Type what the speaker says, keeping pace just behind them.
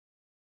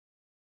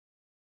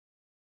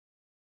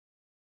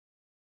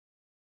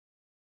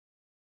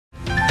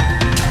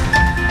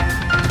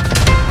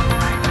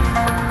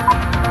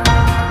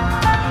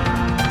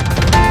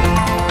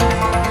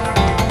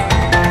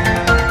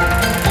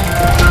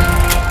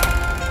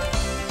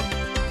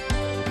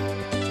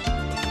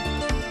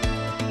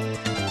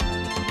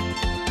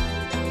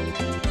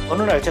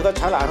어느 날 제가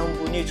잘 아는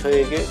분이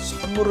저에게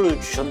선물을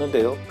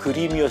주셨는데요.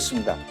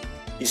 그림이었습니다.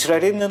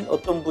 이스라엘에 있는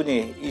어떤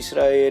분이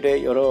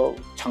이스라엘의 여러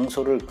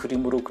장소를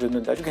그림으로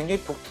그렸는데 아주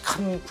굉장히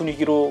독특한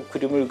분위기로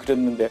그림을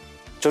그렸는데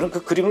저는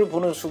그 그림을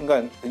보는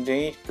순간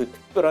굉장히 그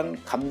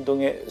특별한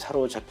감동에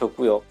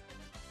사로잡혔고요.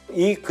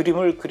 이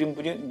그림을 그린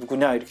분이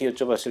누구냐 이렇게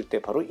여쭤봤을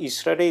때 바로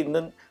이스라엘에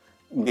있는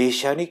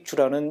메시아닉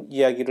주라는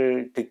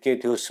이야기를 듣게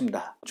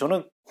되었습니다.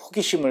 저는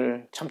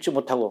호기심을 참지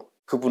못하고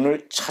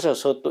그분을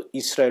찾아서 또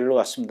이스라엘로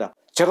왔습니다.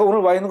 제가 오늘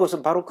와 있는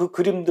곳은 바로 그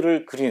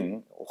그림들을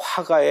그린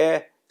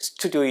화가의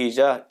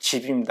스튜디오이자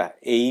집입니다.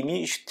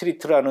 에이미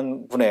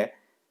슈트리트라는 분의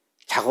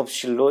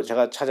작업실로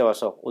제가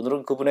찾아와서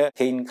오늘은 그분의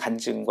개인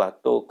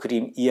간증과 또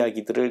그림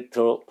이야기들을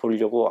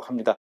들어보려고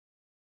합니다.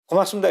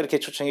 고맙습니다. 이렇게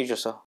초청해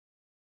주셔서.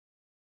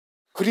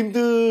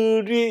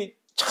 그림들이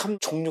참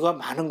종류가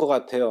많은 것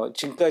같아요.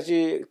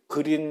 지금까지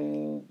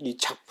그린 이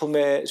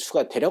작품의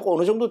수가 대략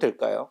어느 정도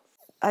될까요?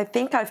 I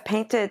think I've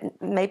painted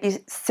maybe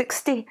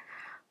 60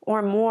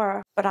 or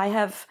more, but I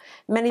have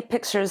many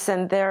pictures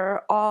and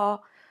they're all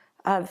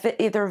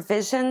either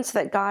visions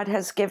that God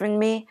has given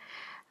me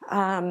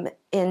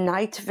in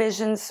night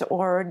visions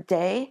or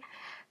day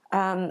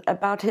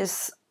about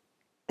His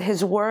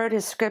Word,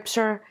 His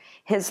Scripture,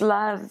 His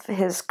love,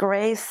 His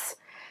grace.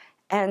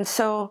 And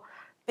so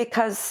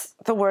because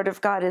the Word of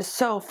God is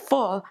so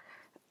full,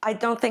 I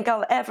don't think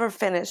I'll ever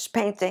finish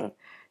painting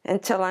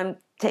until I'm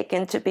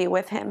taken to be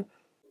with Him.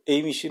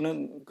 에이미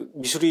씨는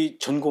미술이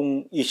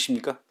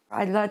전공이십니까?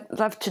 I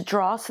love to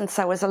draw since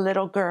I was a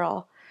little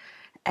girl.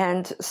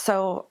 And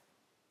so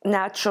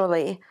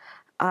naturally,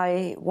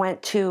 I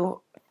went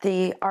to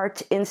the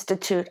Art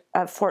Institute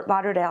of Fort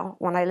Lauderdale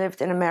when I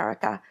lived in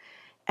America.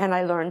 And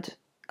I learned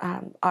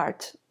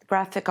art,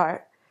 graphic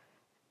art,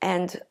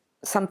 and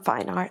some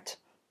fine art.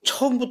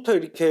 처음부터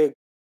이렇게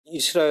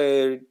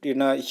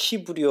이스라엘이나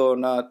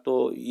히브리어나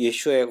또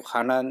예수에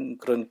관한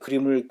그런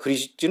그림을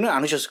그리지는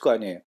않으셨을 거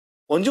아니에요.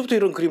 언제부터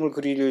이런 그림을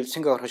그릴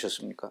생각을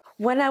하셨습니까?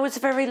 When I was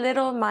very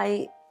little,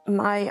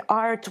 my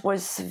art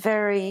was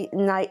very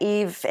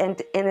naive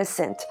and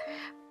innocent.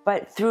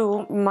 But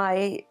through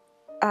my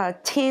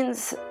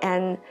teens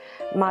and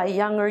my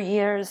younger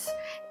years,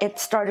 it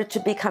started to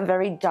become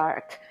very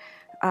dark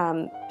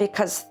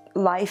because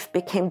life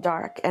became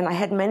dark and I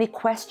had many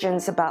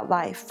questions about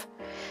life.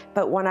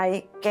 But when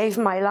I gave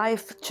my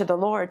life to the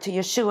Lord, to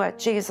Yeshua,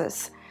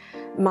 Jesus,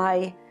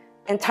 my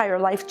entire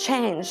life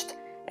changed.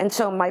 And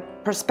so my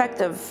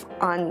perspective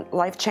on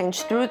life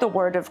changed through the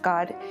Word of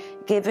God,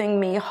 giving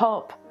me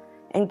hope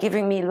and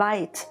giving me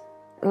light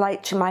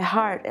to my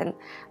heart and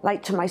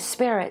light to my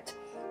spirit.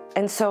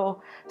 And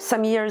so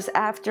some years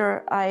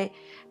after I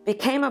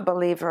became a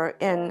believer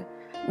in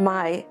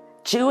my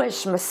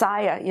Jewish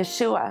Messiah,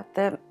 Yeshua,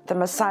 the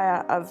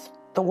Messiah of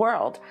the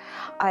world,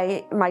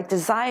 my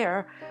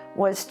desire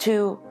was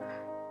to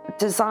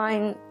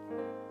design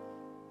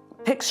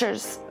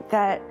pictures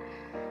that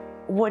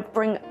would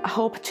bring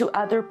hope to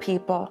other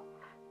people,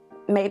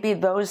 maybe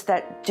those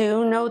that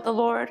do know the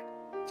Lord,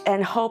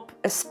 and hope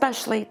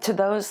especially to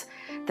those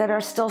that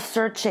are still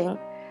searching,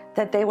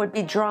 that they would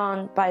be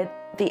drawn by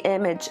the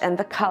image and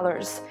the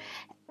colors,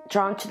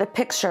 drawn to the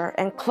picture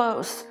and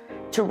close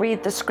to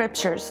read the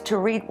scriptures, to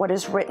read what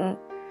is written,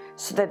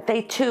 so that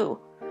they too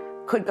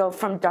could go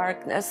from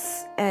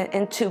darkness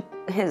into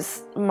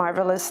His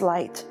marvelous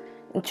light,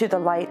 into the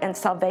light and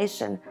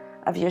salvation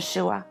of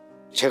Yeshua.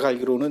 제가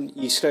알기로는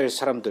이스라엘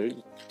사람들,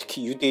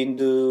 특히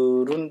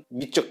유대인들은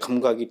미적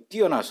감각이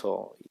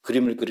뛰어나서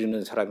그림을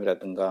그리는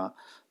사람이라든가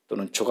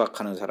또는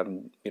조각하는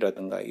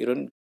사람이라든가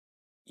이런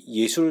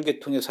예술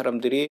계통의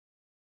사람들이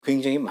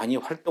굉장히 많이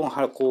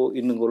활동하고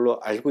있는 걸로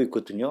알고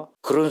있거든요.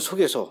 그런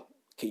속에서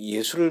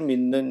예수를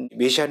믿는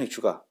메시아닉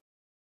주가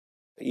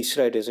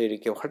이스라엘에서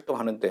이렇게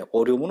활동하는데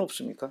어려움은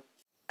없습니까?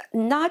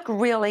 Not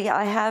really.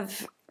 I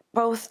have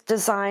both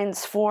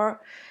designs for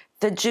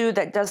the Jew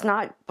that does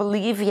not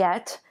believe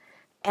yet,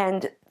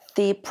 and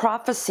the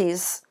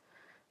prophecies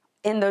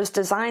in those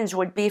designs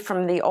would be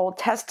from the Old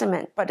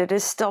Testament, but it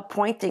is still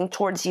pointing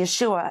towards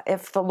Yeshua.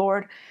 If the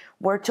Lord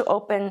were to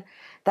open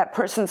that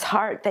person's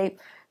heart,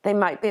 they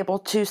might be able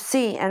to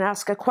see and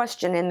ask a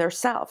question in their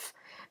self.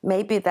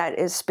 Maybe that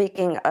is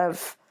speaking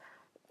of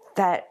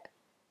that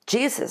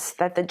Jesus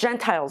that the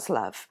Gentiles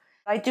love.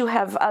 I do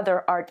have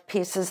other art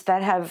pieces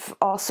that have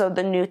also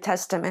the New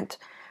Testament,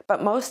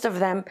 but most of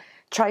them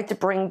try to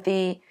bring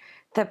the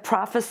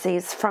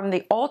prophecies from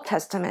the Old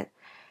Testament.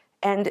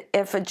 And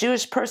if a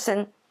Jewish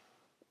person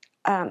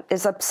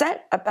is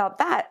upset about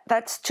that,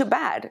 that's too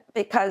bad,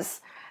 because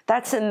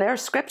that's in their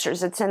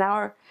scriptures. It's in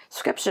our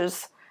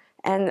scriptures.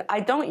 And I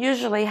don't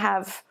usually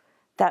have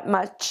that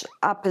much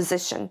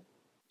opposition.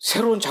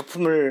 새로운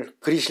작품을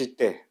그리실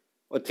때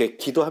어떻게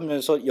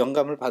기도하면서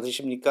영감을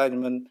받으십니까?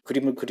 아니면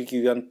그림을 그리기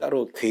위한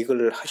따로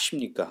계획을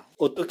하십니까?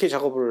 어떻게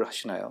작업을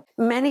하시나요?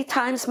 Many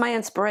times my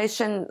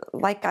inspiration,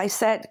 like I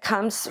said,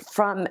 comes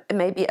from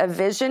maybe a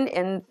vision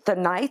in the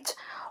night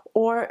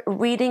or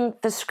reading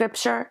the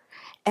scripture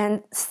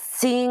and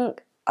seeing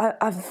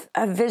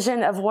a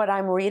vision of what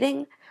I'm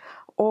reading,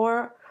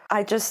 or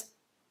I just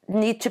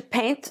need to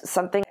paint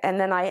something, and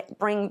then I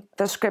bring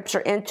the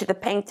scripture into the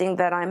painting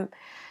that I'm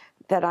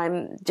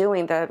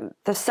doing,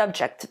 the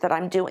subject that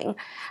I'm doing.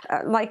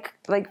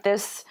 Like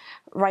this,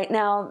 right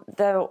now,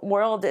 the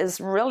world is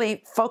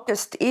really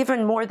focused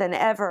even more than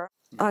ever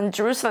on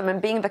Jerusalem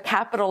and being the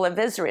capital of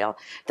Israel.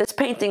 This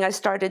painting I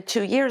started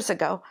 2 years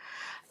ago,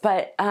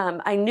 but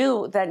I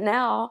knew that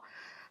now,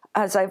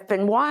 as I've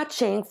been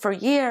watching for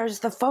years,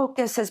 the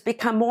focus has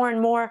become more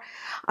and more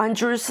on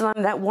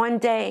Jerusalem, that one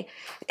day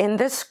in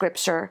this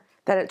scripture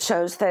that it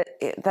shows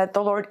that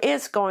the Lord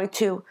is going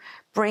to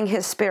bring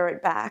his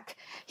spirit back.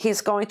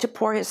 He's going to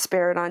pour his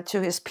spirit onto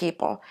his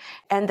people,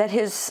 and that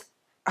his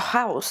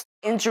house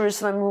in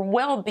Jerusalem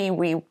will be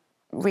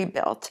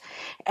rebuilt,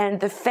 and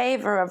the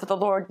favor of the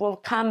Lord will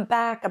come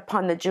back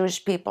upon the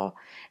Jewish people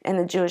and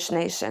the Jewish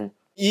nation.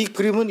 이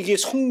그림은 이게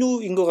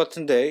석류인 것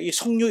같은데 이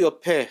석류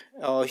옆에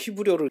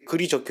히브리어로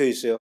글이 적혀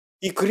있어요.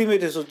 이 그림에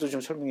대해서도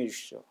좀 설명해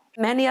주시죠.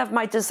 Many of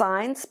my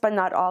designs, but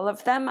not all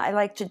of them, I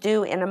like to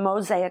do in a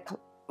mosaic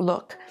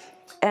look.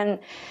 And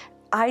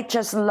I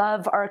just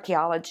love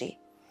archaeology.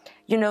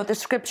 You know, the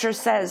scripture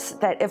says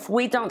that if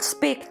we don't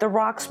speak, the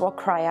rocks will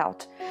cry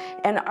out.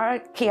 And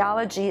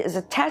archaeology is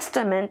a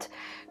testament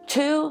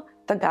to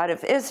the God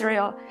of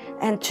Israel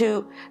and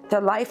to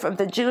the life of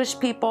the Jewish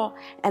people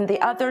and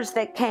the others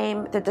that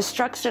came, the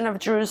destruction of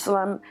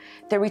Jerusalem,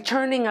 the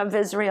returning of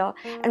Israel.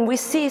 And we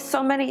see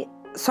so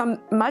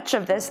much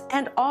of this,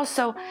 and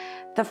also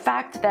the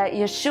fact that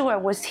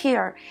Yeshua was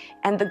here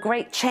and the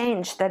great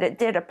change that it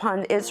did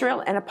upon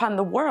Israel and upon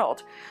the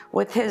world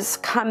with his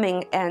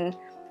coming and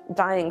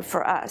dying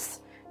for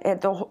us.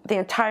 The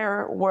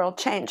entire world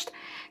changed.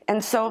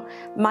 And so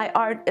my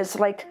art is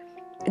like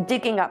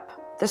digging up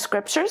the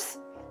scriptures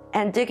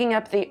and digging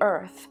up the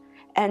earth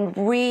and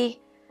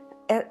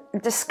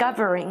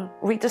rediscovering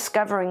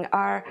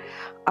our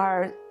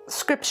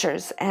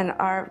scriptures and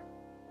our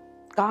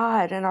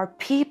God and our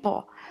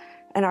people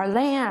and our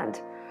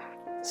land.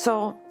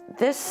 So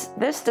this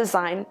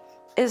design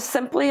is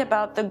simply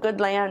about the good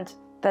land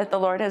that the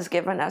Lord has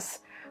given us,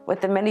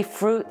 with the many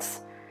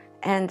fruits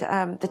and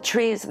the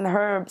trees and the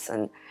herbs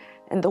and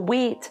the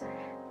wheat,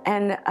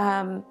 and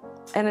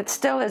it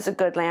still is a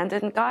good land,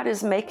 and God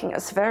is making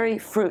us very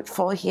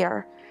fruitful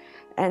here.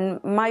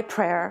 And my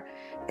prayer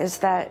is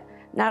that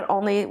not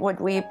only would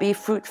we be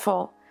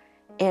fruitful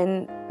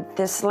in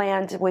this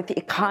land with the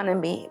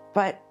economy,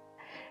 but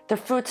the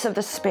fruits of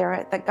the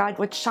Spirit, that God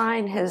would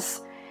shine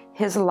his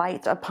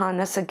light upon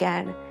us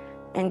again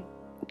and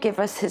give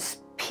us his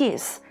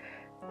peace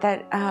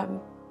that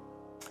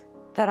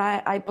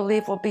I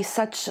believe will be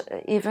such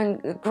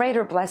even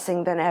greater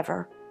blessing than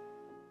ever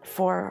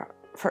for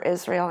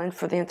Israel and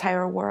for the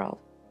entire world.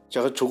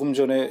 제가 조금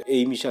전에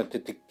에이미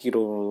씨한테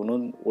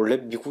듣기로는 원래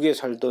미국에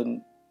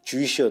살던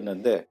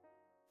주이시였는데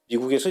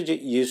미국에서 이제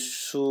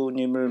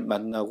예수님을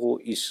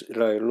만나고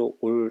이스라엘로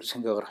올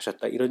생각을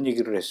하셨다, 이런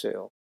얘기를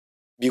했어요.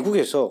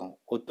 미국에서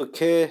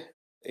어떻게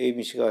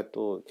에이미 씨가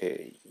또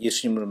이렇게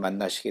예수님을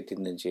만나시게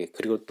됐는지,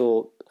 그리고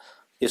또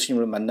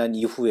예수님을 만난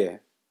이후에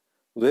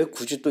왜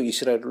굳이 또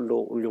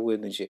이스라엘로 오려고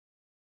했는지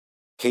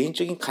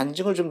개인적인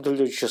간증을 좀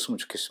들려주셨으면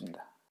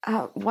좋겠습니다.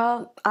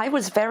 Well, I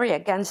was very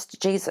against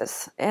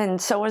Jesus,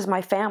 and so was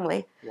my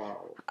family. Wow.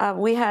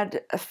 We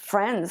had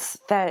friends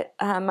that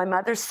my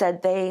mother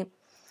said they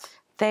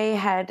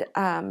had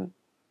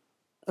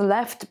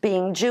left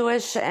being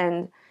Jewish,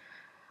 and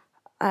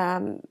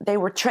they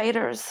were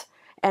traitors,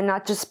 and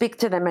not to speak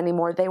to them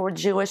anymore. They were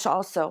Jewish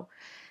also.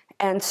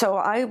 And so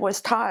I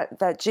was taught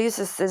that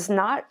Jesus is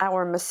not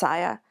our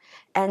Messiah,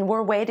 and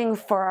we're waiting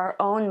for our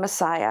own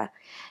Messiah.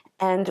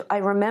 And I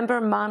remember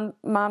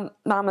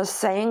Mama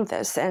saying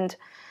this, and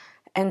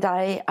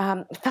I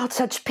felt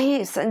such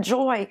peace and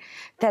joy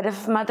that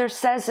if Mother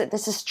says it,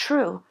 this is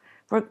true.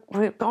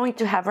 We're going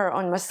to have our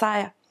own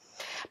Messiah.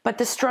 But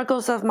the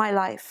struggles of my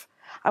life,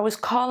 I was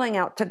calling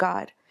out to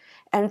God,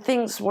 and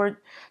things were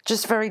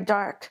just very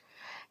dark.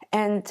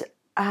 And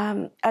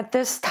at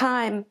this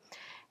time,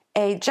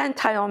 a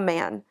Gentile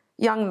man,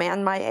 young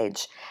man my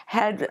age,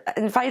 had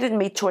invited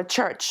me to a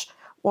church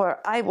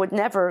where I would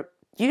never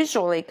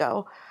usually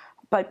go.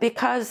 But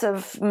because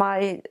of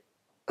my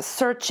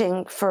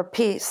searching for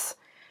peace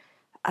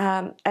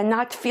and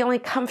not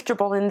feeling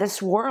comfortable in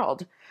this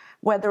world,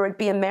 whether it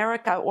be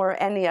America or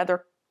any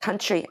other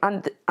country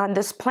on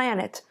this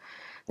planet,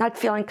 not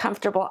feeling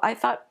comfortable, I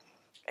thought,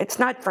 it's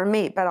not for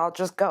me, but I'll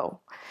just go.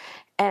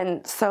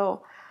 And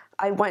so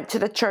I went to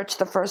the church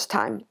the first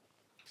time.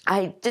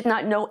 I did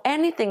not know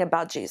anything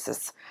about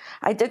Jesus.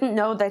 I didn't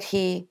know that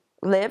he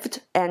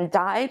lived and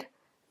died,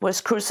 was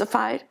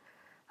crucified.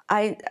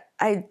 I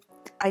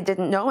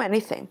didn't know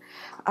anything.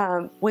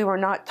 We were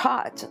not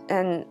taught,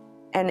 and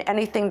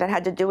anything that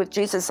had to do with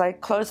Jesus, I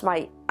closed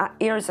my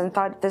ears and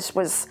thought this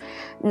was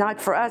not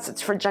for us.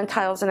 It's for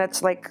Gentiles, and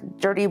it's like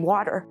dirty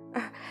water.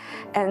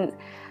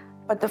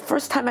 But the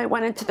first time I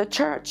went into the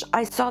church,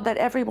 I saw that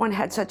everyone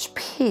had such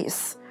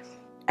peace,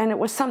 and it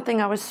was something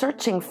I was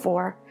searching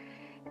for.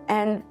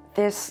 And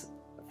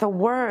the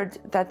word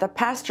that the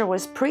pastor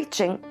was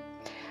preaching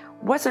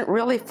wasn't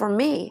really for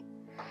me.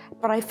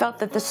 but I felt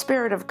that the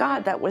Spirit of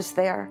God that was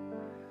there,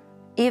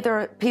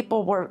 either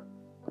people were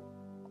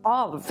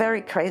all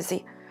very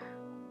crazy,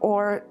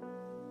 or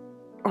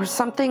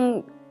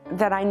something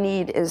that I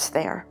need is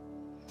there.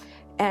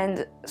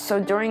 And so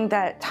during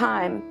that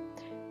time,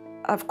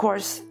 of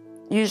course,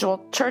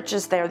 usual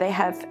churches there, they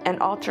have an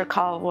altar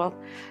call. Well,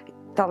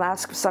 they'll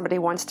ask if somebody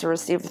wants to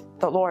receive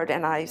the Lord,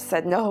 and I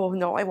said,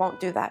 no, I won't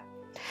do that.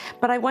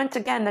 But I went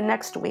again the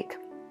next week.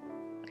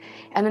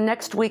 And the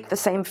next week, the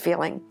same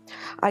feeling.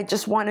 I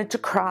just wanted to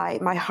cry.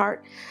 My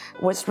heart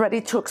was ready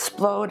to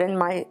explode, and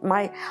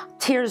my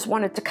tears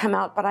wanted to come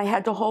out, but I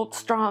had to hold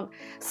strong.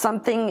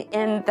 Something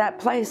in that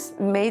place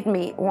made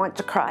me want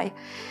to cry.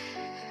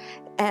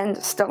 And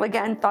still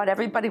again, thought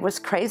everybody was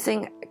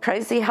crazy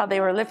how they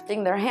were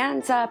lifting their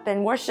hands up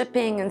and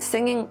worshiping and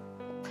singing.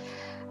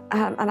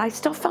 And I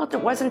still felt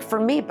it wasn't for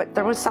me, but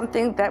there was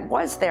something that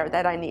was there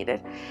that I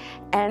needed.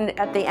 And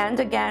at the end,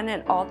 again,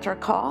 an altar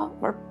call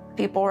where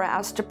people were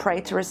asked to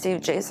pray to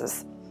receive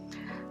Jesus.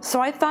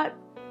 So I thought,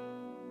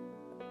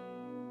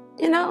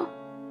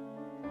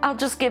 I'll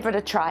just give it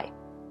a try.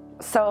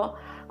 So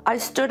I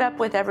stood up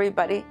with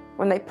everybody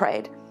when they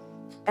prayed,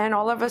 and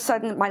all of a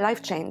sudden my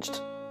life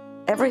changed.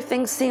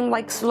 Everything seemed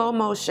like slow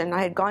motion.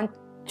 I had gone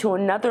to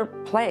another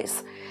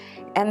place,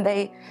 and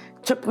they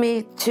took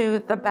me to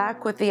the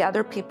back with the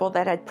other people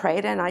that had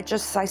prayed, and I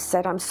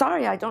said, I'm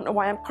sorry, I don't know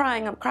why I'm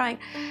crying.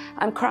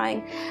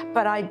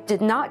 But I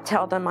did not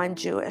tell them I'm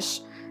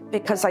Jewish,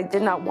 because I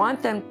did not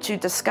want them to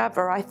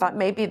discover. I thought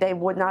maybe they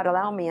would not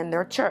allow me in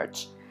their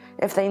church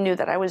if they knew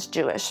that I was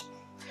Jewish.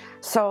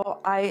 So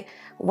I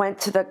went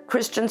to the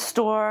Christian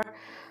store,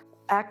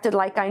 acted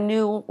like I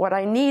knew what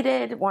I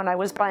needed when I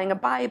was buying a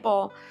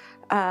Bible,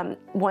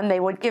 when they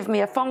would give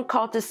me a phone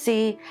call to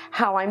see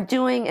how I'm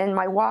doing in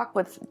my walk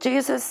with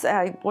Jesus.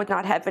 I would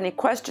not have any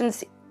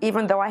questions,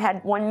 even though I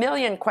had 1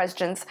 million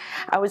questions.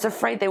 I was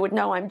afraid they would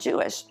know I'm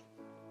Jewish.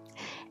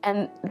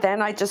 And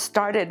then I just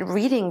started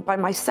reading by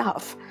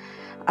myself.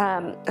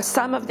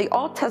 Some of the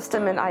Old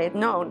Testament I had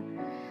known,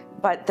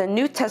 but the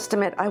New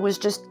Testament, I was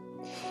just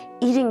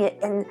eating it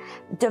and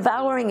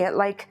devouring it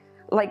like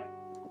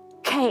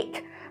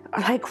cake,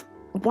 like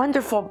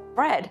wonderful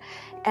bread.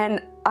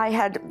 And I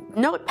had a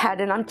notepad,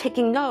 and I'm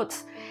taking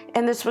notes.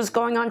 And this was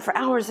going on for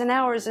hours and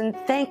hours, and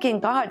thanking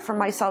God for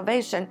my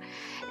salvation.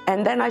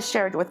 And then I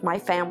shared with my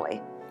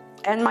family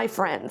and my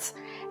friends,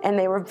 and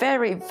they were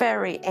very,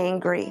 very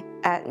angry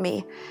at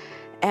me.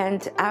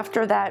 And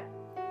after that,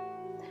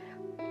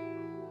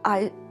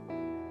 I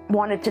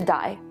wanted to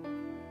die.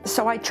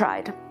 So I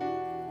tried.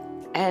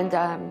 And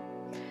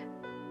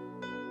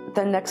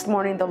the next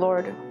morning, the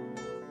Lord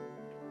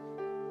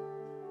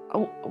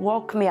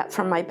woke me up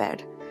from my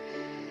bed.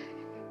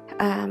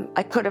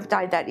 I could have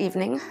died that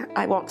evening.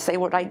 I won't say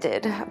what I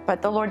did,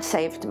 but the Lord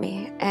saved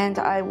me. And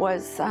I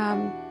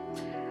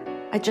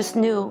just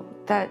knew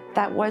that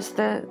that was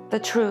the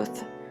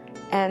truth.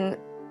 And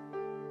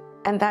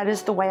that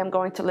is the way I'm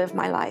going to live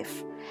my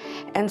life.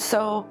 And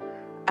so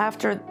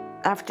after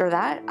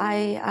that,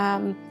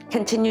 I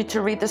continued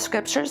to read the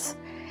scriptures.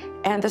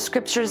 And the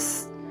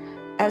scriptures,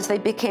 as they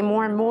became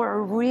more and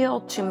more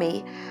real to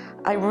me,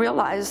 I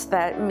realized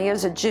that me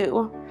as a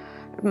Jew,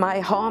 my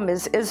home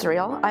is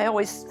Israel. I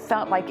always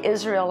felt like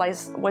Israel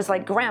was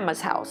like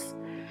grandma's house.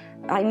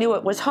 I knew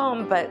it was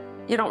home, but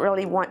you don't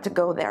really want to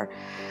go there.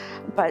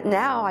 But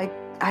now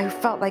I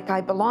felt like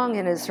I belong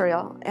in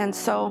Israel. And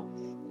so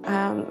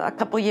a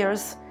couple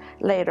years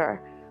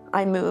later,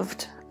 I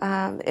moved.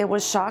 It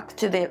was shock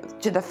to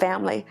the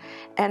family.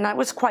 And I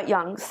was quite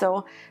young,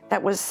 so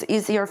that was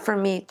easier for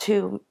me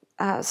to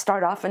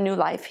start off a new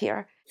life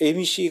here.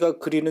 에이미 씨가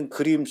그리는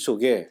그림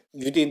속에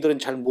유대인들은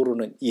잘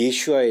모르는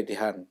예수와에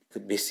대한 그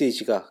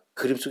메시지가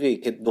그림 속에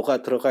이렇게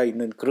녹아 들어가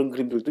있는 그런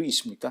그림들도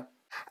있습니까?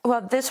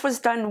 Well, this was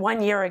done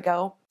 1 year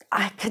ago.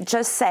 I could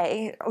just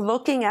say,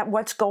 looking at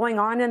what's going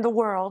on in the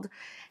world,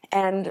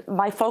 and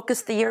my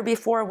focus the year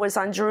before was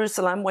on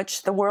Jerusalem,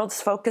 which the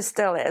world's focus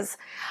still is.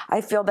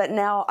 I feel that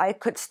now I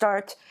could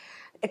start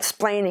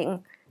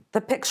explaining the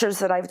pictures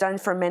that I've done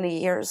for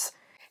many years.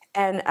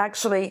 And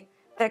actually,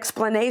 the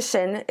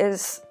explanation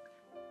is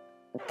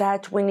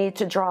that we need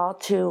to draw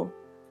to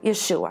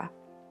Yeshua.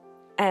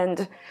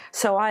 And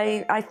so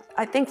I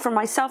think for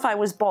myself, I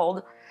was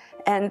bold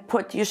and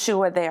put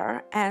Yeshua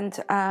there. And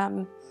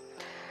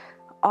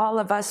all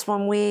of us,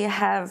 when we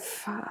have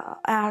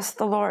asked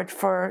the Lord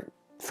for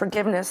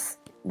forgiveness,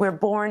 we're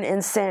born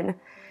in sin.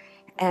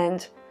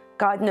 And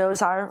God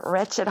knows our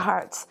wretched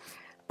hearts.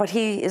 But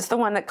He is the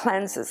one that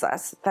cleanses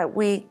us, that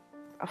we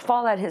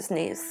fall at His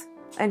knees.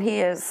 And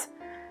He is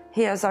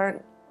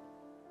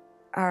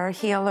our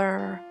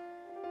healer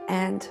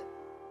and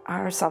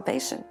our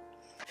salvation.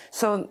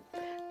 So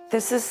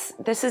this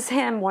is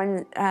Him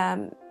when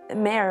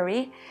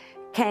Mary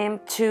came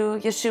to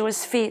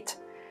Yeshua's feet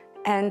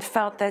and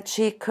felt that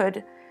she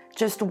could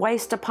just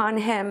waste upon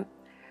Him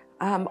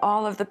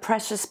all of the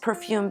precious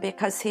perfume,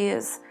 because He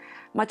is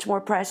much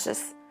more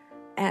precious.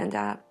 And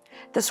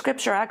the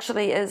scripture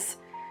actually is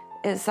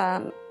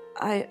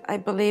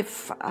I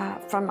believe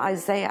from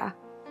Isaiah.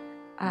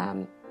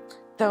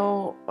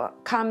 though,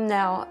 come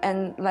now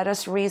and let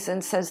us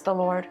reason, says the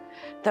Lord.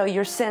 Though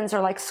your sins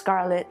are like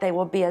scarlet, they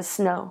will be as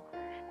snow.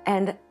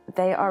 And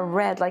they are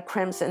red like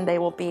crimson, they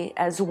will be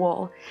as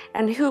wool.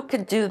 And who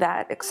could do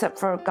that except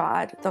for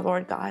God, the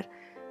Lord God,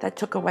 that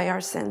took away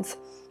our sins?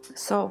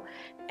 So,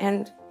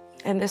 and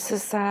this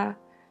is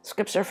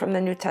scripture from the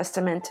New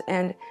Testament.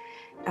 And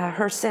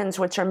her sins,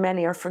 which are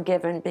many, are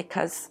forgiven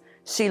because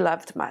she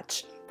loved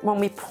much. When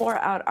we pour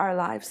out our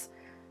lives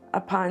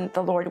upon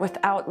the Lord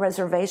without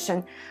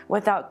reservation,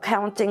 without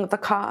counting the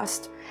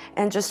cost,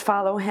 and just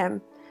follow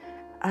him,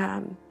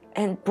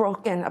 and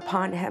broken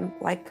upon him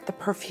like the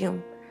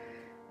perfume.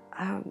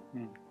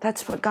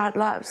 That's what God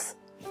loves.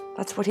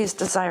 That's what he's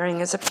desiring,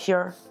 is a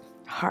pure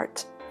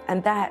heart.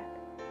 And that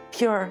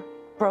pure,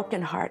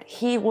 broken heart,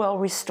 he will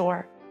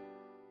restore.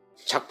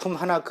 작품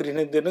하나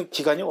그리는 데는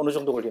기간이 어느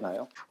정도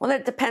걸리나요? Well,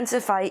 it depends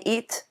if I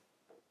eat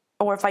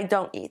or if I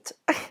don't eat.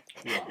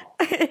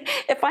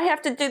 If I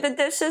have to do the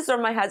dishes or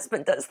my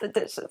husband does the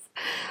dishes.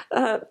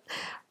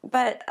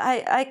 But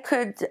I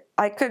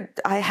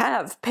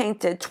have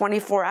painted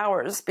 24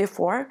 hours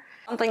before.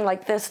 Something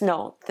like this,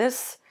 no.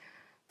 This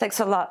takes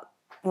a lot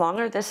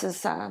longer. This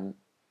is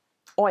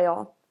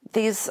oil.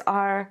 These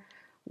are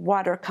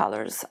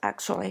watercolors,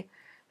 actually.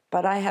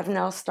 But I have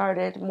now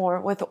started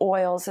more with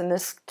oils, and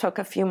this took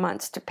a few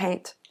months to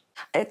paint.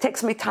 It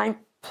takes me time.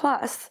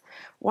 Plus,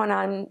 when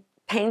I'm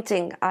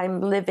painting,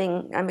 I'm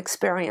living, I'm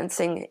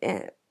experiencing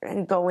it,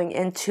 and going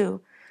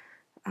into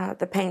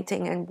the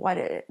painting and what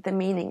the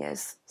meaning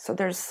is. So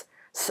there's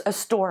a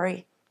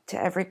story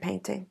to every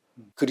painting.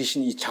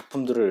 그리신 이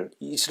작품들을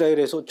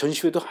이스라엘에서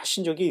전시회도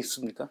하신 적이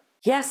있습니까?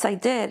 Yes, I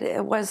did.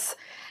 It was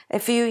a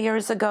few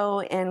years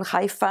ago in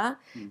Haifa.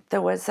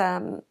 There was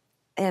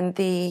in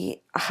the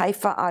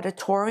Haifa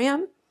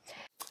auditorium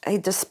a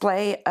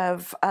display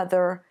of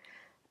other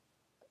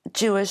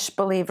Jewish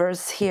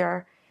believers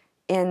here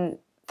in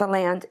the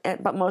land,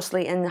 but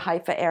mostly in the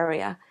Haifa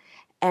area.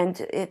 And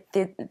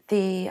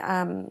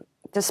the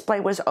display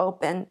was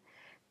open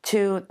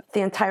to the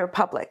entire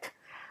public,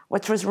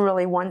 which was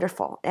really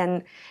wonderful.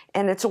 And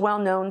it's a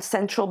well-known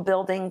central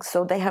building,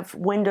 so they have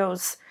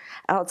windows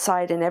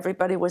outside, and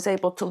everybody was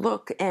able to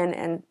look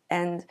in.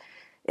 And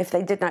if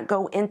they did not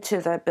go into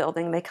the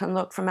building, they can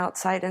look from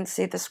outside and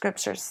see the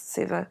scriptures,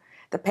 see the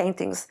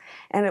paintings.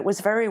 And it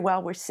was very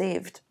well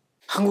received.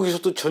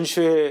 한국에서도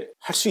전시회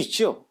할 수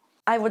있죠?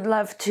 I would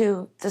love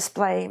to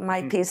display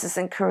my pieces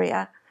in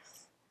Korea.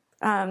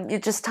 You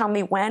just tell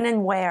me when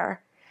and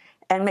where,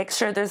 and make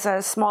sure there's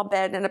a small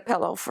bed and a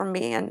pillow for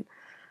me, and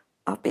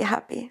I'll be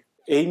happy.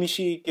 에이미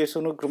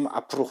씨께서는 그럼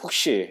앞으로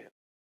혹시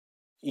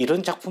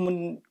이런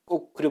작품은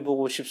꼭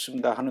그려보고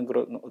싶습니다 하는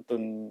그런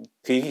어떤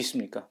계획이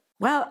있습니까?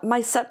 Well,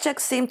 my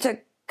subjects seem to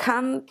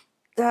come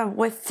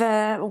with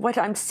what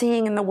I'm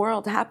seeing in the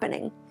world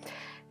happening.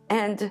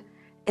 And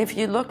if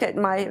you look at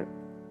my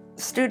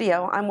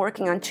studio, I'm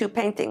working on two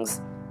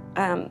paintings.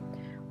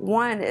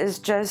 One is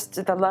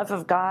just the love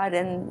of God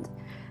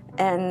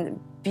and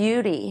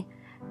beauty,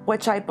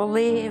 which I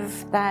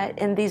believe that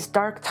in these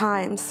dark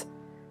times,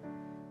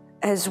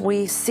 as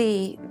we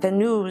see the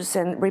news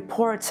and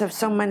reports of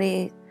so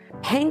many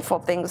painful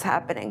things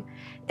happening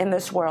in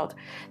this world,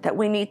 that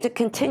we need to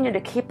continue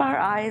to keep our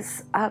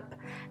eyes up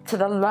to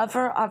the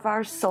lover of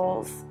our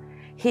souls.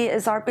 He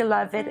is our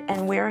beloved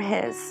and we're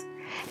his.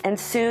 And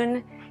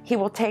soon he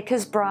will take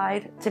his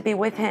bride to be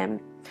with him.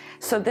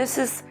 So this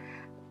is,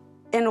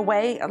 in a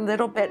way, a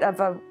little bit of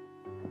a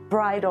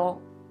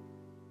bridal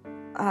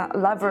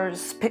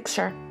lover's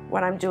picture,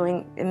 what I'm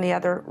doing in the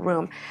other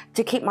room,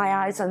 to keep my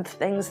eyes on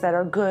things that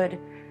are good,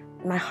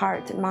 my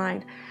heart and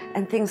mind,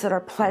 and things that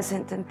are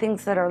pleasant and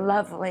things that are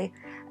lovely,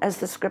 as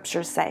the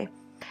scriptures say.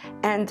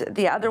 And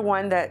the other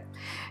one that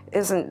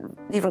isn't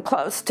even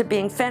close to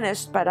being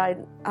finished, but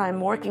I'm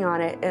working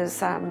on it,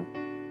 is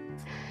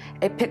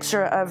a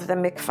picture of the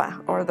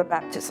mikvah, or the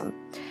baptism.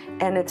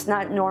 And it's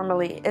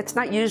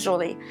not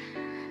usually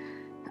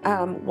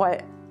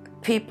what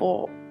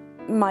people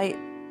might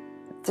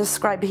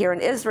describe here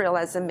in Israel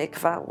as a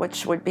mikvah,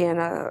 which would be in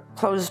a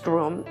closed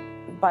room.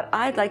 But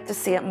I'd like to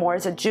see it more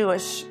as a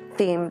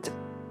Jewish-themed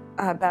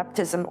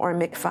baptism or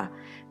mikvah,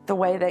 the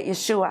way that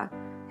Yeshua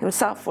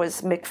himself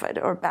was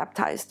mikvahed or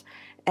baptized.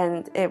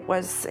 And it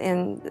was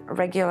in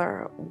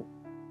regular,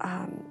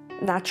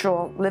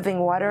 natural living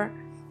water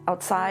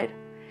outside.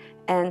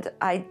 And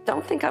I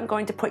don't think I'm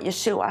going to put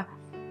Yeshua,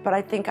 but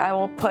I think I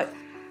will put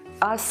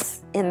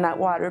us in that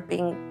water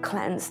being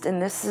cleansed.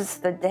 And this is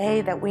the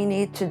day that we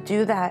need to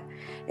do that.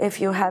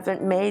 If you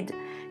haven't made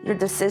your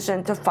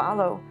decision to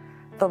follow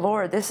the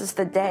Lord, this is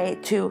the day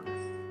to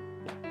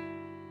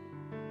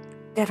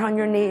get on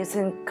your knees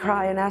and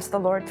cry and ask the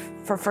Lord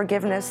for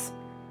forgiveness.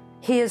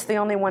 He is the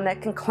only one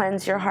that can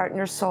cleanse your heart and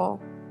your soul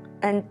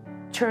and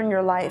turn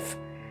your life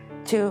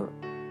to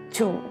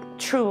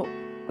true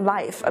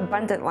life,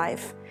 abundant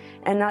life,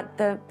 and not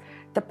the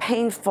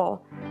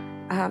painful,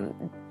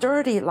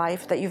 dirty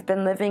life that you've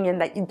been living in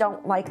that you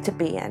don't like to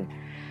be in.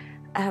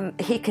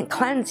 He can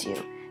cleanse you.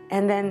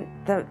 And then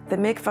the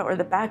mikvah, or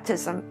the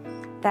baptism,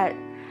 that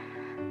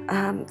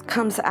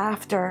comes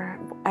after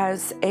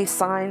as a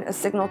sign, a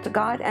signal to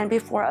God and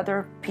before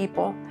other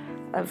people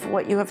of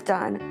what you have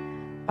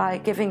done by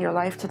giving your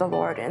life to the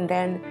Lord and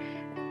then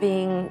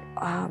being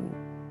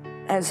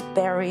as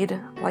buried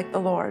like the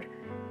Lord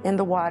in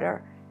the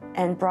water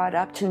and brought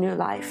up to new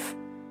life.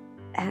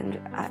 And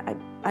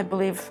I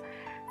believe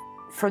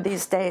for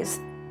these days,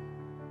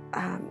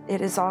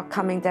 it is all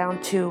coming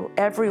down to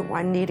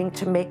everyone needing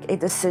to make a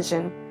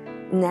decision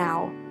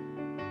now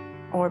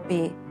or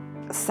be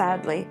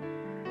sadly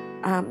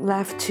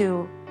left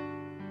to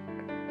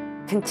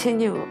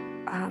continue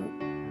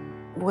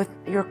with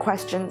your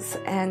questions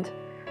and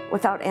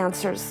without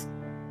answers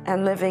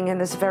and living in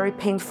this very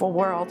painful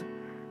world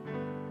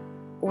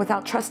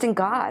without trusting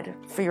God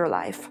for your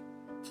life.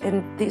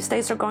 And these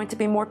days are going to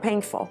be more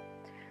painful.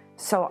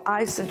 So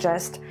I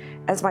suggest,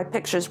 as my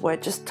pictures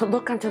would, just to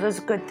look unto those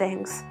good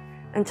things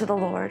and to the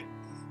Lord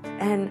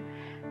and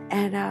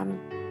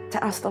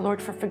to ask the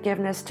Lord for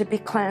forgiveness, to be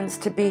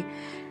cleansed, to be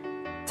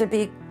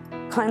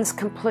cleansed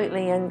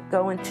completely and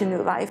go into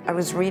new life. I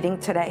was reading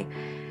today,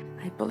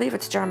 I believe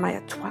it's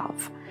Jeremiah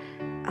 12.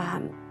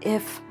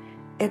 If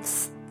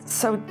it's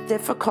so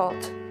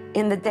difficult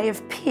in the day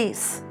of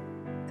peace,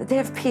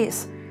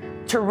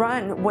 to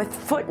run with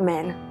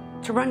footmen,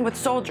 to run with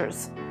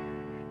soldiers,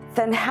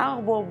 then how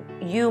will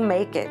you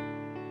make it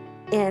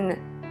in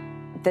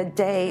the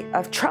day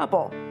of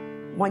trouble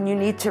when you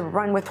need to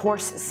run with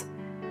horses?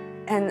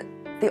 And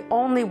the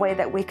only way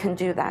that we can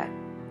do that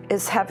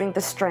is having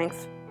the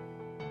strength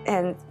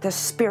and the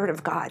Spirit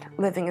of God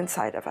living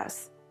inside of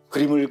us.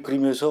 그림을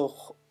그리면서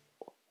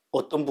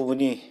어떤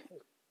부분이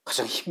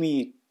가장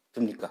힘이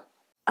듭니까?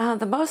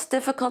 The most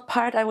difficult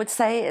part, I would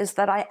say, is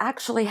that I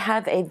actually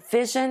have a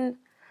vision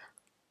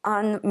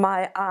on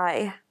my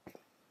eye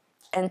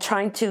and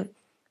trying to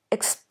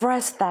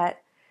express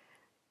that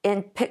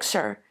in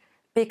picture,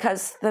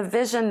 because the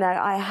vision that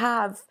I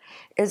have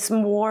is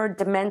more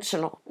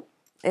dimensional.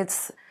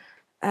 It's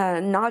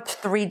not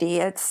 3D,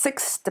 it's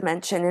 6th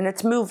dimension, and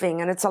it's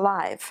moving and it's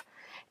alive.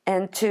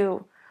 And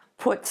to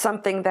put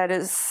something that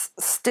is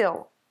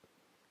still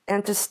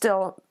and to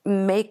still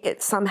make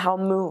it somehow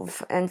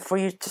move and for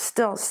you to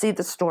still see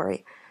the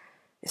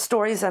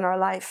stories in our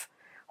life,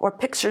 or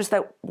pictures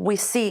that we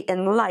see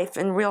in life,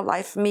 in real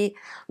life, me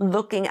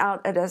looking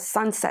out at a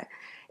sunset.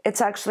 It's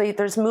actually,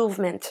 there's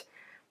movement.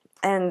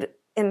 And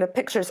in the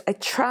pictures, I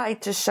try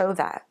to show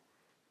that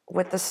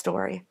with the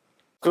story.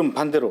 그럼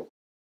반대로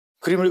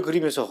그림을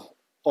그리면서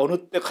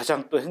어느 때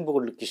가장 또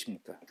행복을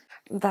느끼십니까?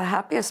 The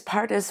happiest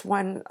part is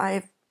when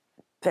I've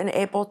been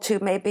able to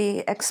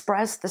maybe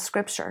express the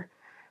scripture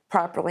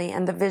properly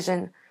and the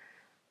vision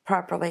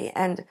properly.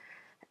 And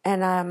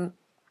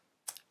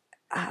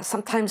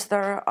sometimes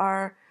there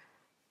are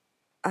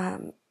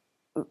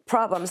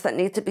problems that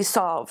need to be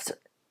solved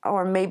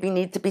or maybe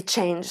need to be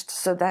changed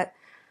so that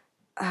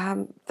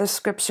the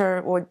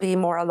scripture would be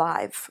more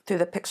alive through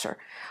the picture.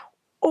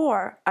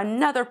 Or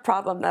another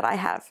problem that I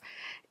have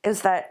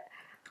is that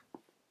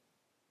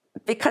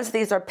because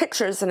these are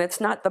pictures and it's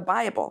not the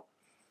Bible,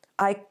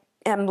 I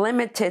am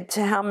limited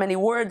to how many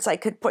words I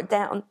could put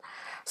down.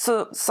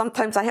 So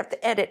sometimes I have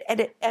to edit.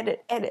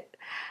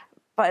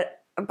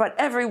 But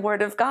every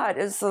word of God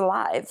is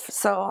alive.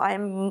 So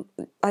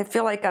I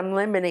feel like I'm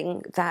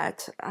limiting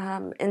that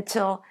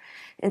until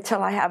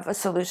I have a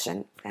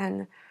solution.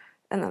 And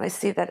then I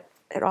see that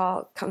it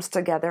all comes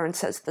together and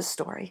says the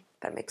story.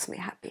 That makes me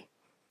happy.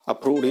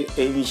 앞으로 우리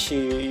에이미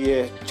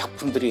씨의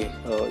작품들이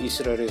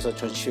이스라엘에서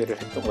전시회를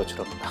했던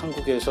것처럼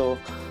한국에서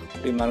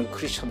우리 많은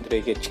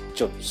크리스천들에게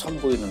직접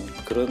선보이는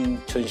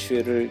그런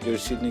전시회를 열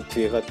수 있는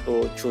기회가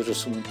또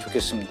주어졌으면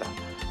좋겠습니다.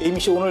 에이미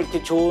씨 오늘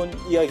이렇게 좋은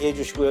이야기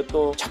해주시고요.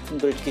 또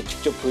작품들 이렇게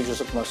직접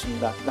보여주셔서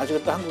고맙습니다.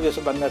 나중에 또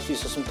한국에서 만날 수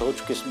있었으면 더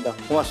좋겠습니다.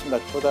 고맙습니다.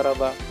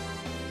 토다라바.